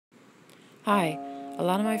Hi, a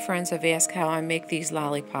lot of my friends have asked how I make these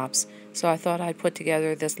lollipops, so I thought I'd put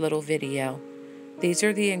together this little video. These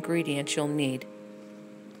are the ingredients you'll need.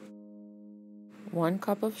 1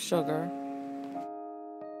 cup of sugar,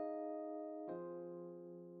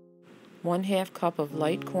 1/2 cup of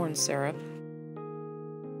light corn syrup,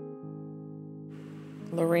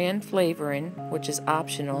 Loran flavoring, which is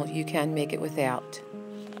optional, you can make it without,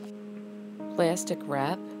 plastic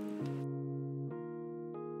wrap,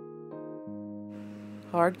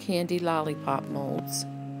 hard candy lollipop molds,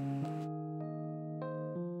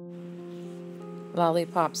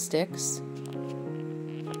 lollipop sticks,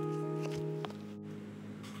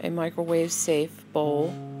 a microwave-safe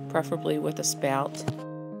bowl, preferably with a spout,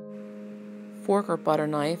 fork or butter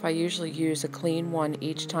knife. I usually use a clean one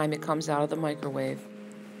each time it comes out of the microwave.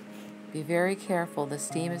 Be very careful, the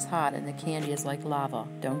steam is hot and the candy is like lava.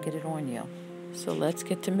 Don't get it on you. So let's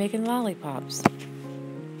get to making lollipops.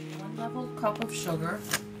 1 level cup of sugar,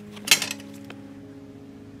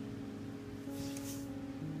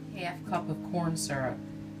 1/2 cup of corn syrup,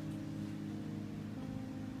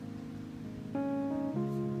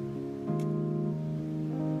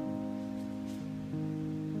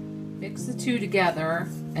 mix the two together,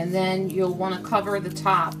 and then you'll want to cover the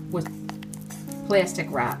top with plastic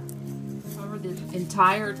wrap. Cover the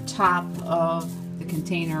entire top of the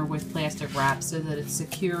container with plastic wrap so that it's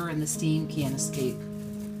secure and the steam can't escape.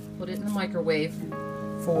 Put it in the microwave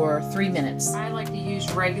for 3 minutes. I like to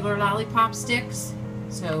use regular lollipop sticks,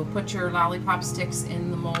 so put your lollipop sticks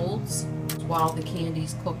in the molds while the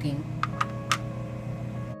candy's cooking.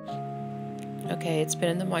 Okay, it's been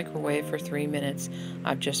in the microwave for 3 minutes.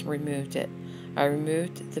 I've just removed it. I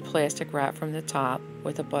removed the plastic wrap from the top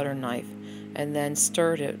with a butter knife and then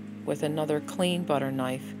stirred it with another clean butter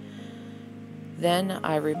knife. Then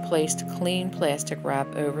I replaced clean plastic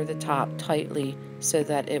wrap over the top tightly so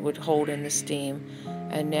that it would hold in the steam.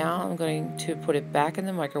 And now I'm going to put it back in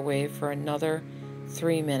the microwave for another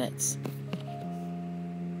 3 minutes.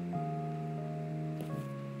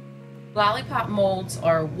 Lollipop molds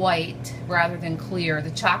are white rather than clear.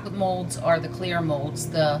 The chocolate molds are the clear molds.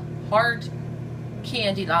 The hard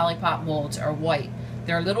candy lollipop molds are white.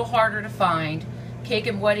 They're a little harder to find. Cake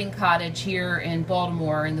and Wedding Cottage here in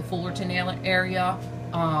Baltimore in the Fullerton area,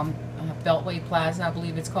 Beltway Plaza I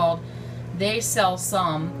believe it's called, they sell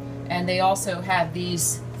some, and they also have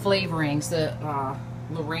these flavorings, the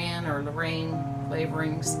Loran or Lorraine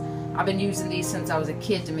flavorings. I've been using these since I was a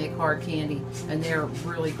kid to make hard candy, and they're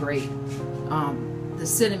really great. The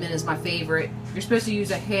cinnamon is my favorite. You're supposed to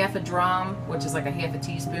use a 1/2 drum, which is like a 1/2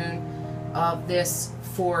 teaspoon of this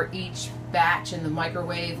for each batch in the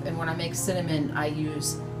microwave, and when I make cinnamon I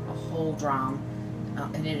use a whole drum,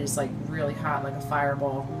 and it is like really hot, like a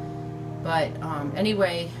fireball. But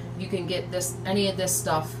anyway, you can get this, any of this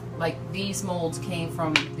stuff. Like these molds came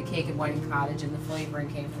from the Cake and Wedding Cottage, and the flavoring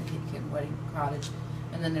came from the Cake and Wedding Cottage.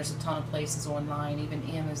 And then there's a ton of places online, even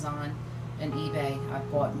Amazon and eBay, I've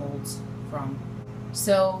bought molds from.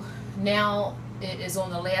 So now it is on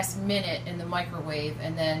the last minute in the microwave,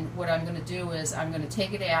 and then what I'm going to do is I'm going to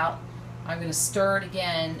take it out, I'm going to stir it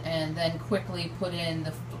again, and then quickly put in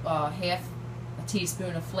the 1/2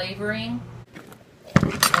 teaspoon of flavoring.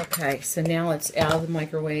 Okay, so now it's out of the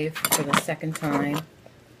microwave for the second time.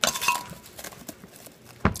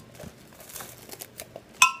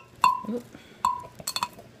 Oop.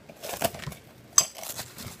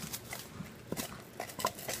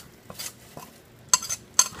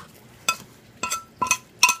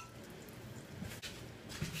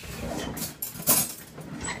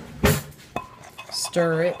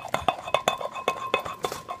 Stir it.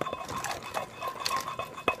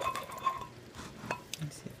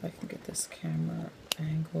 Let's see if I can get this camera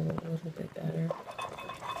angle a little bit better.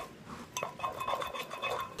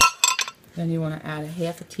 Then you want to add a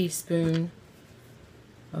 1/2 teaspoon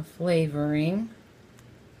of flavoring.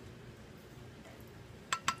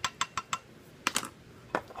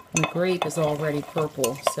 The grape is already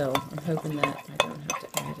purple, so I'm hoping that I don't have to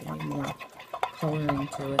add any more coloring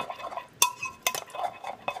to it.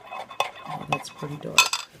 That's pretty dark.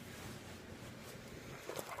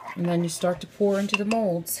 And then you start to pour into the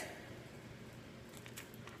molds.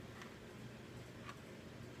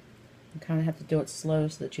 You kind of have to do it slow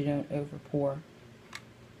so that you don't over pour.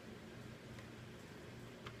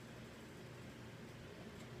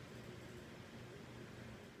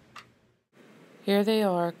 Here they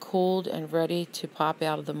are, cooled and ready to pop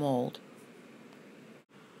out of the mold.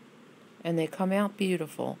 And they come out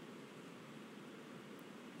beautiful.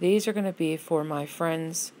 These are going to be for my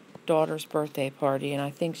friend's daughter's birthday party, and I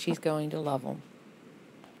think she's going to love them.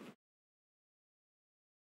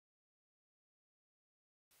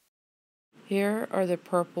 Here are the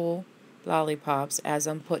purple lollipops as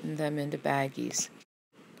I'm putting them into baggies.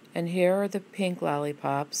 And here are the pink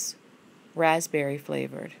lollipops, raspberry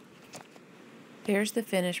flavored. Here's the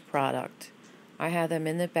finished product. I have them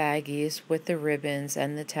in the baggies with the ribbons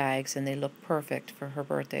and the tags, and they look perfect for her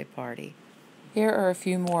birthday party. Here are a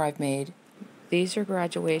few more I've made. These are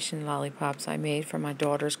graduation lollipops I made for my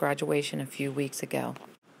daughter's graduation a few weeks ago.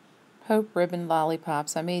 Hope ribbon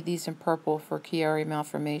lollipops. I made these in purple for Chiari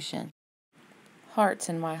malformation. Hearts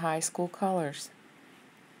in my high school colors.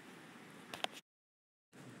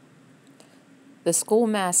 The school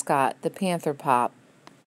mascot, the Panther Pop.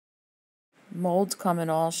 Molds come in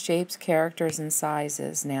all shapes, characters, and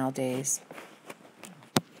sizes nowadays.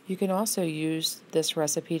 You can also use this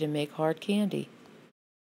recipe to make hard candy.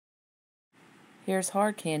 Here's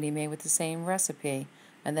hard candy made with the same recipe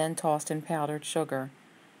and then tossed in powdered sugar.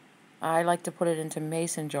 I like to put it into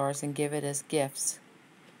mason jars and give it as gifts.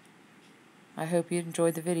 I hope you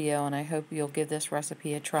enjoyed the video, and I hope you'll give this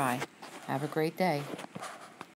recipe a try. Have a great day.